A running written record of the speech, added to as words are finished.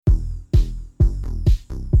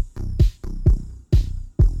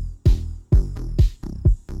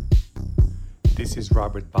This is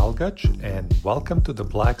Robert Balgach, and welcome to the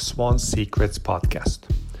Black Swan Secrets podcast.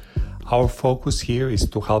 Our focus here is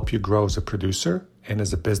to help you grow as a producer and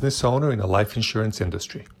as a business owner in the life insurance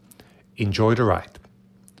industry. Enjoy the ride.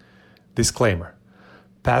 Disclaimer: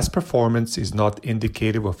 past performance is not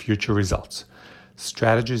indicative of future results.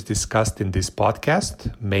 Strategies discussed in this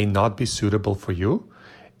podcast may not be suitable for you,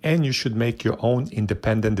 and you should make your own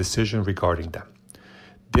independent decision regarding them.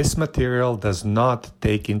 This material does not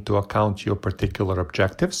take into account your particular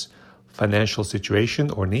objectives, financial situation,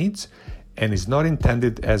 or needs, and is not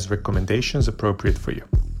intended as recommendations appropriate for you.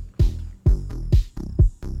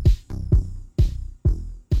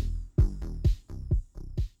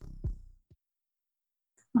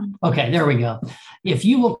 Okay, there we go. If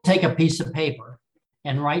you will take a piece of paper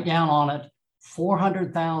and write down on it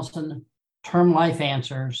 400,000 term life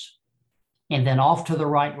answers, and then off to the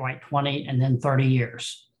right, write 20 and then 30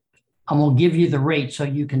 years. I'm going to give you the rate so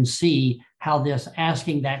you can see how this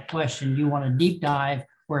asking that question, you want a deep dive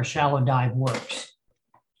or a shallow dive works.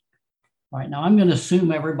 All right, now I'm going to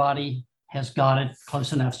assume everybody has got it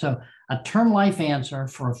close enough. So a term life answer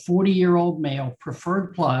for a 40-year-old male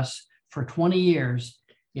preferred plus for 20 years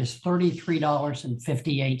is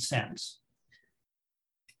 $33.58.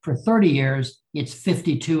 For 30 years, it's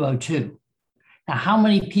 $52.02. Now, how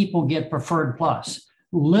many people get preferred plus?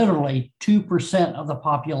 Literally 2% of the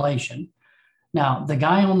population. Now, the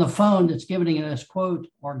guy on the phone that's giving him this quote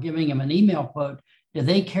or giving him an email quote, do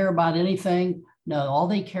they care about anything? No, all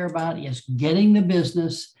they care about is getting the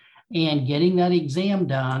business and getting that exam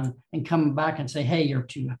done and coming back and say, hey, a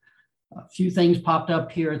few things popped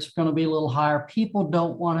up here. It's going to be a little higher. People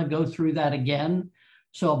don't want to go through that again.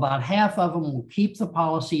 So about half of them will keep the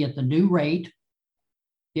policy at the new rate.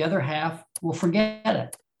 The other half will forget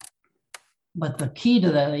it. But the key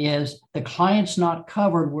to that is the client's not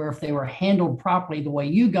covered, where if they were handled properly the way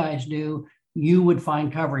you guys do, you would find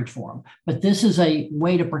coverage for them. But this is a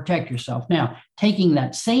way to protect yourself. Now, taking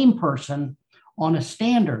that same person on a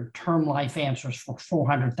standard term life answers for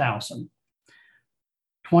 400,000,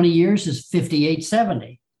 20 years is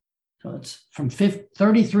 $58.70. So it's from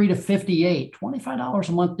 33 to 58, $25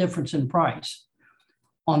 a month difference in price.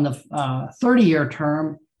 On the 30-year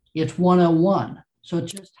term, it's 101. So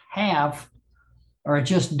it's just half or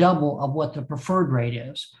just double of what the preferred rate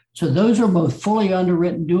is. So those are both fully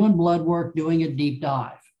underwritten, doing blood work, doing a deep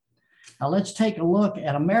dive. Now let's take a look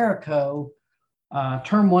at Americo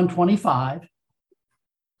term 125,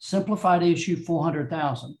 simplified issue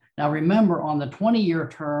 400,000. Now remember, on the 20-year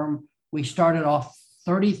term, we started off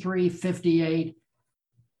 33.58.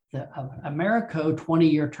 The Americo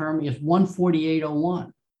 20-year term is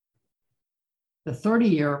 148.01. The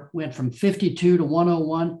 30-year went from 52 to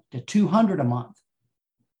 101 to 200 a month.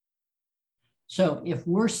 So if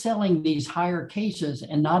we're selling these higher cases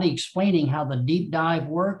and not explaining how the deep dive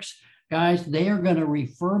works, guys, they are going to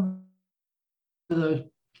refer to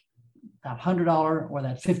that $100 or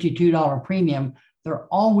that $52 premium. They're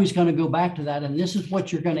always going to go back to that. And this is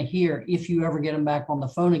what you're going to hear if you ever get them back on the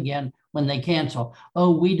phone again when they cancel.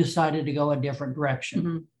 Oh, we decided to go a different direction.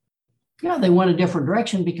 Mm-hmm. Yeah, they went a different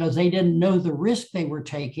direction because they didn't know the risk they were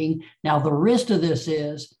taking. Now, the risk of this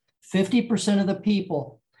is 50% of the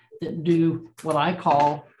people that do what I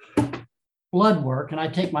call blood work, and I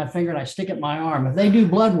take my finger and I stick it in my arm. If they do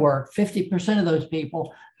blood work, 50% of those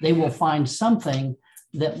people, they will find something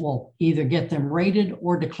that will either get them rated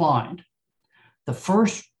or declined. The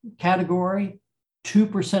first category,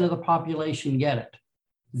 2% of the population get it.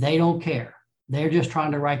 They don't care. They're just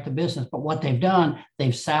trying to write the business. But what they've done,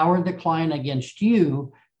 they've soured the client against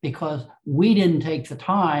you because we didn't take the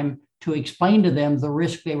time to explain to them the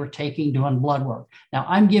risk they were taking doing blood work. Now,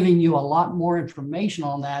 I'm giving you a lot more information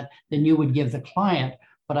on that than you would give the client.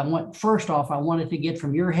 But first off, I wanted to get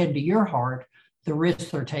from your head to your heart the risks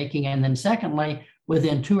they're taking. And then secondly,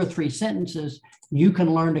 within 2 or 3 sentences, you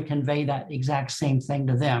can learn to convey that exact same thing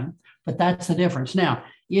to them. But that's the difference. Now,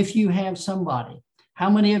 if you have somebody, how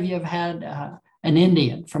many of you have had an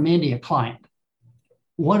Indian from India client?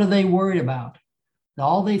 What are they worried about?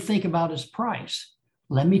 All they think about is price.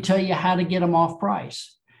 Let me tell you how to get them off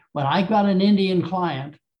price. When I got an Indian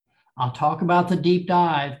client, I'll talk about the deep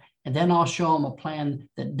dive, and then I'll show them a plan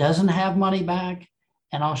that doesn't have money back,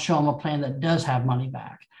 and I'll show them a plan that does have money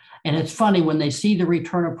back. And it's funny when they see the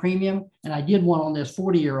return of premium, and I did one on this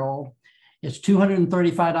 40-year-old, it's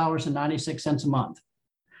 $235.96 a month.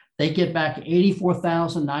 They get back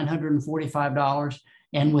 $84,945.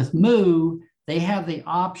 And with Moo, they have the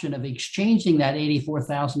option of exchanging that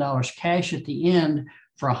 $84,000 cash at the end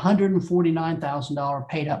for a $149,000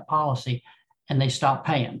 paid up policy, and they stop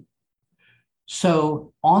paying.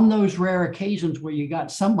 So on those rare occasions where you got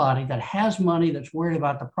somebody that has money that's worried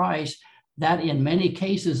about the price, that in many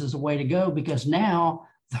cases is a way to go, because now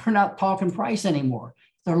they're not talking price anymore.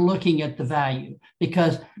 They're looking at the value,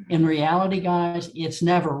 because in reality, guys, it's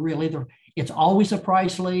never really it's always a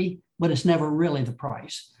price, Lee, but it's never really the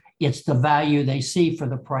price. It's the value they see for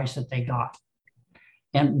the price that they got.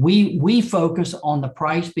 And we focus on the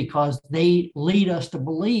price because they lead us to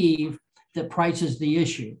believe that price is the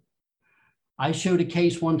issue. I showed a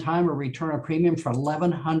case one time, a return of premium for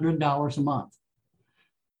 $1,100 a month.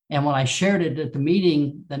 And when I shared it at the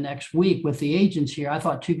meeting the next week with the agents here, I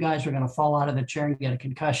thought two guys were going to fall out of the chair and get a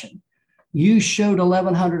concussion. You showed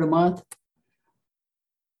 $1,100 a month.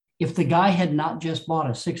 If the guy had not just bought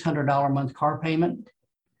a $600 a month car payment,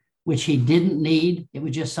 which he didn't need, it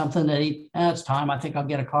was just something that it's time, I think I'll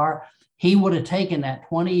get a car. He would have taken that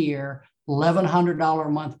 20-year, $1,100 a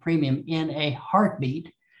month premium in a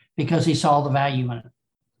heartbeat, because he saw the value in it.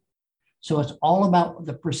 So it's all about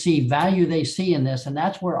the perceived value they see in this. And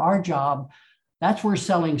that's where our job, that's where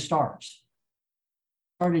selling starts.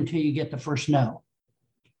 Start until you get the first no.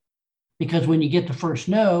 Because when you get the first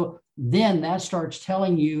no, then that starts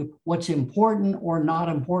telling you what's important or not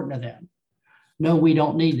important to them. No, we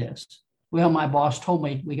don't need this. Well, my boss told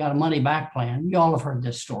me we got a money back plan. You all have heard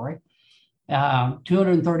this story.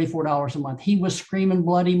 $234 a month. He was screaming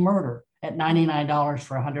bloody murder at $99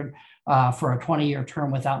 for a 20-year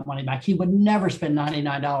term without money back. He would never spend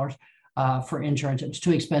 $99 for insurance. It was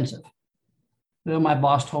too expensive. Well, my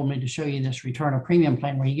boss told me to show you this return of premium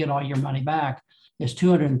plan where you get all your money back. It's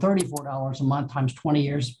 $234 a month times 20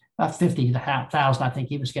 years, about $50,000, I think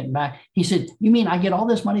he was getting back. He said, "You mean I get all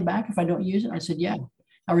this money back if I don't use it?" I said, "Yeah."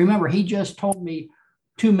 Now remember, he just told me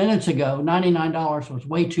 2 minutes ago, $99 was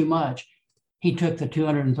way too much. He took the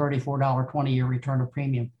 $234 20-year return of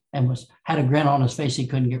premium and had a grin on his face he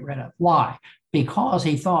couldn't get rid of. Why? Because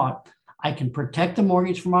he thought, I can protect the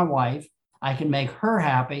mortgage for my wife. I can make her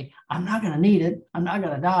happy. I'm not going to need it. I'm not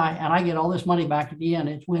going to die. And I get all this money back at the end.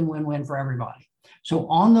 It's win-win-win for everybody. So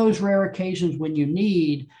on those rare occasions when you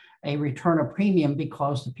need a return of premium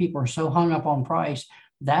because the people are so hung up on price,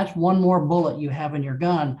 that's one more bullet you have in your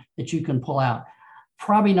gun that you can pull out.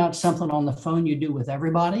 Probably not something on the phone you do with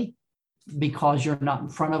everybody, because you're not in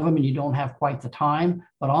front of them and you don't have quite the time.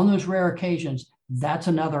 But on those rare occasions, that's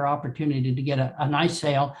another opportunity to get a nice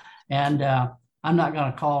sale. And I'm not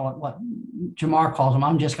going to call it what Jamar calls them.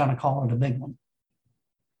 I'm just going to call it a big one.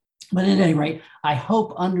 But at any rate, I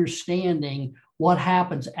hope understanding what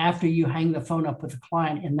happens after you hang the phone up with the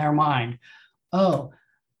client in their mind. Oh,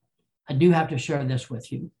 I do have to share this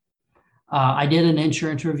with you. I did an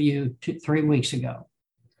insurance review 3 weeks ago.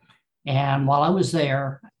 And while I was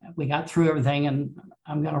there, we got through everything, and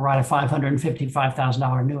I'm going to write a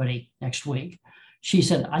 $555,000 annuity next week. She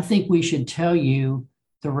said, "I think we should tell you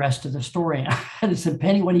the rest of the story." I said,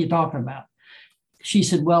 "Penny, what are you talking about?" She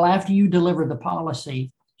said, "Well, after you delivered the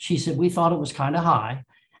policy," she said, "we thought it was kind of high,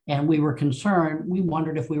 and we were concerned. We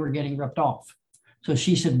wondered if we were getting ripped off." So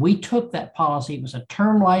she said, "We took that policy. It was a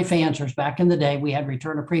Term Life Answers. Back in the day, we had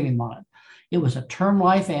return of premium on it. It was a Term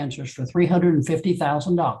Life Answers for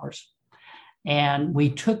 $350,000. And we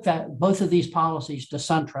took both of these policies to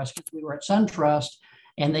SunTrust, because we were at SunTrust,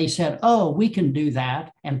 and they said, "Oh, we can do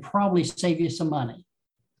that and probably save you some money."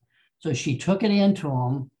 So she took it into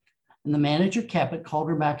them, and the manager kept it, called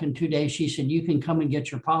her back in 2 days. She said, "You can come and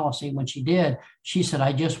get your policy." When she did, she said,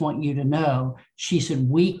 "I just want you to know," she said,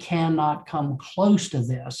 "we cannot come close to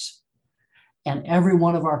this. And every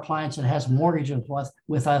one of our clients that has mortgages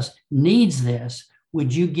with us needs this.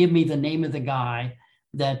 Would you give me the name of the guy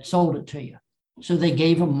that sold it to you?" So they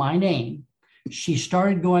gave him my name. She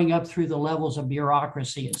started going up through the levels of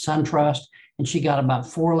bureaucracy at SunTrust, and she got about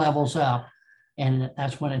 4 levels up. And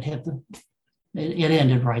that's when it hit it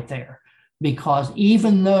ended right there. Because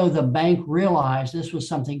even though the bank realized this was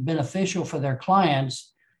something beneficial for their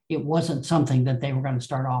clients, it wasn't something that they were going to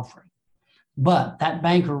start offering. But that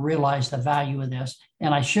banker realized the value of this.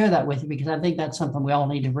 And I share that with you because I think that's something we all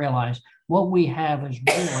need to realize. What we have is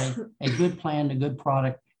really a good plan, a good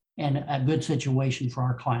product, and a good situation for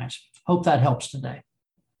our clients. Hope that helps today.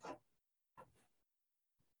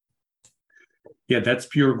 Yeah, that's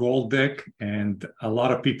pure gold, Dick. And a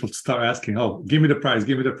lot of people start asking, "Oh, give me the price,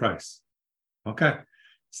 give me the price." Okay.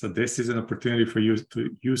 So this is an opportunity for you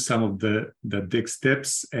to use some of the Dick's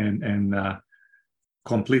tips and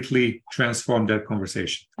completely transform that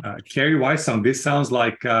conversation. Carrie Weissong, this sounds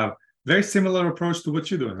like a very similar approach to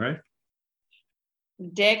what you're doing, right?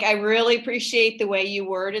 Dick, I really appreciate the way you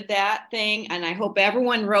worded that thing. And I hope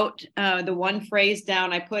everyone wrote the one phrase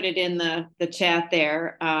down. I put it in the chat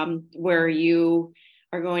there, where you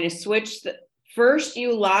are going to switch First,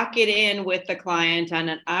 you lock it in with the client on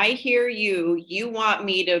an I hear you want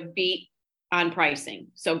me to beat on pricing.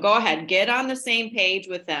 So go ahead, get on the same page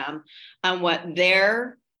with them on what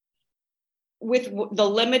with the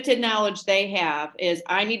limited knowledge they have is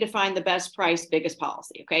I need to find the best price, biggest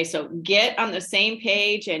policy. Okay. So get on the same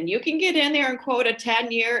page, and you can get in there and quote a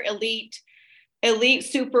 10-year elite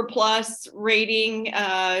super plus rating,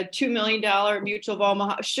 $2 million Mutual of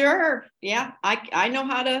Omaha. Sure. Yeah. I know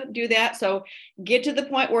how to do that. So get to the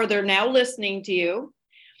point where they're now listening to you.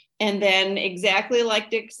 And then exactly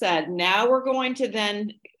like Dick said, now we're going to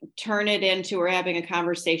then turn it into, we're having a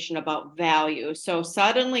conversation about value. So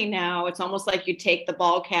suddenly now it's almost like you take the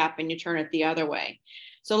ball cap and you turn it the other way.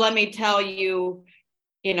 So let me tell you,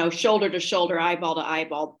 shoulder to shoulder, eyeball to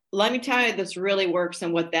eyeball. Let me tell you, this really works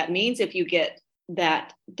and what that means if you get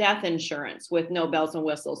that death insurance with no bells and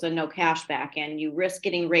whistles and no cash back, and you risk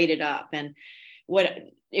getting rated up. And what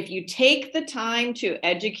if you take the time to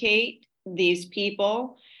educate these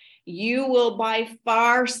people, you will by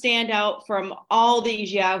far stand out from all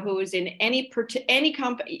these yahoos in any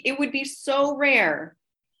company. It would be so rare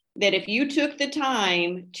that if you took the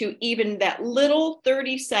time to even that little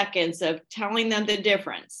 30 seconds of telling them the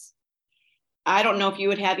difference, I don't know if you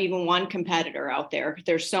would have even one competitor out there.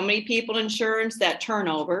 There's so many people in insurance that turn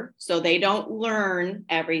over, so they don't learn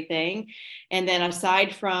everything. And then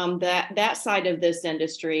aside from that side of this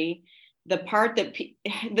industry, the part that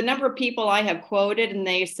the number of people I have quoted and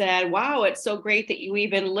they said, wow, it's so great that you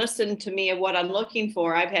even listened to me of what I'm looking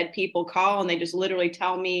for. I've had people call and they just literally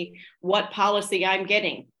tell me what policy I'm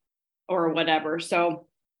getting or whatever. So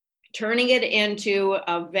turning it into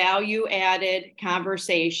a value added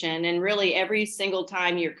conversation, and really every single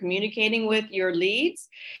time you're communicating with your leads,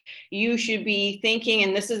 you should be thinking,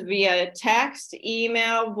 and this is via text,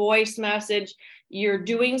 email, voice message, you're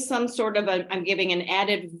doing some sort of I'm giving an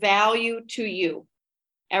added value to you.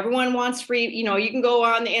 Everyone wants free, you can go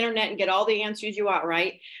on the internet and get all the answers you want,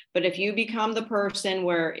 right? But if you become the person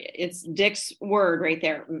where it's Dick's word right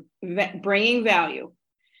there, bringing value,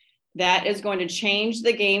 that is going to change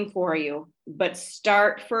the game for you. But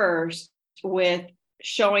start first with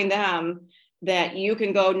showing them that you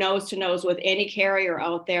can go nose to nose with any carrier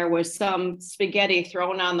out there with some spaghetti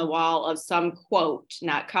thrown on the wall of some quote,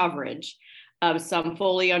 not coverage, of some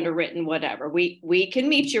fully underwritten whatever. We can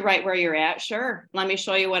meet you right where you're at. Sure. Let me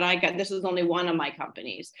show you what I got. This is only one of my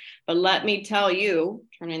companies, but let me tell you,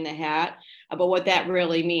 turning the hat, about what that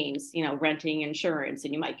really means, renting insurance,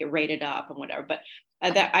 and you might get rated up and whatever. But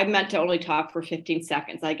that I meant to only talk for 15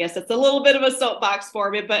 seconds. I guess it's a little bit of a soapbox for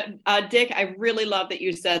me, but Dick, I really love that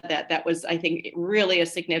you said that. That was, I think, really a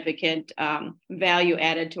significant value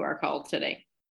added to our call today.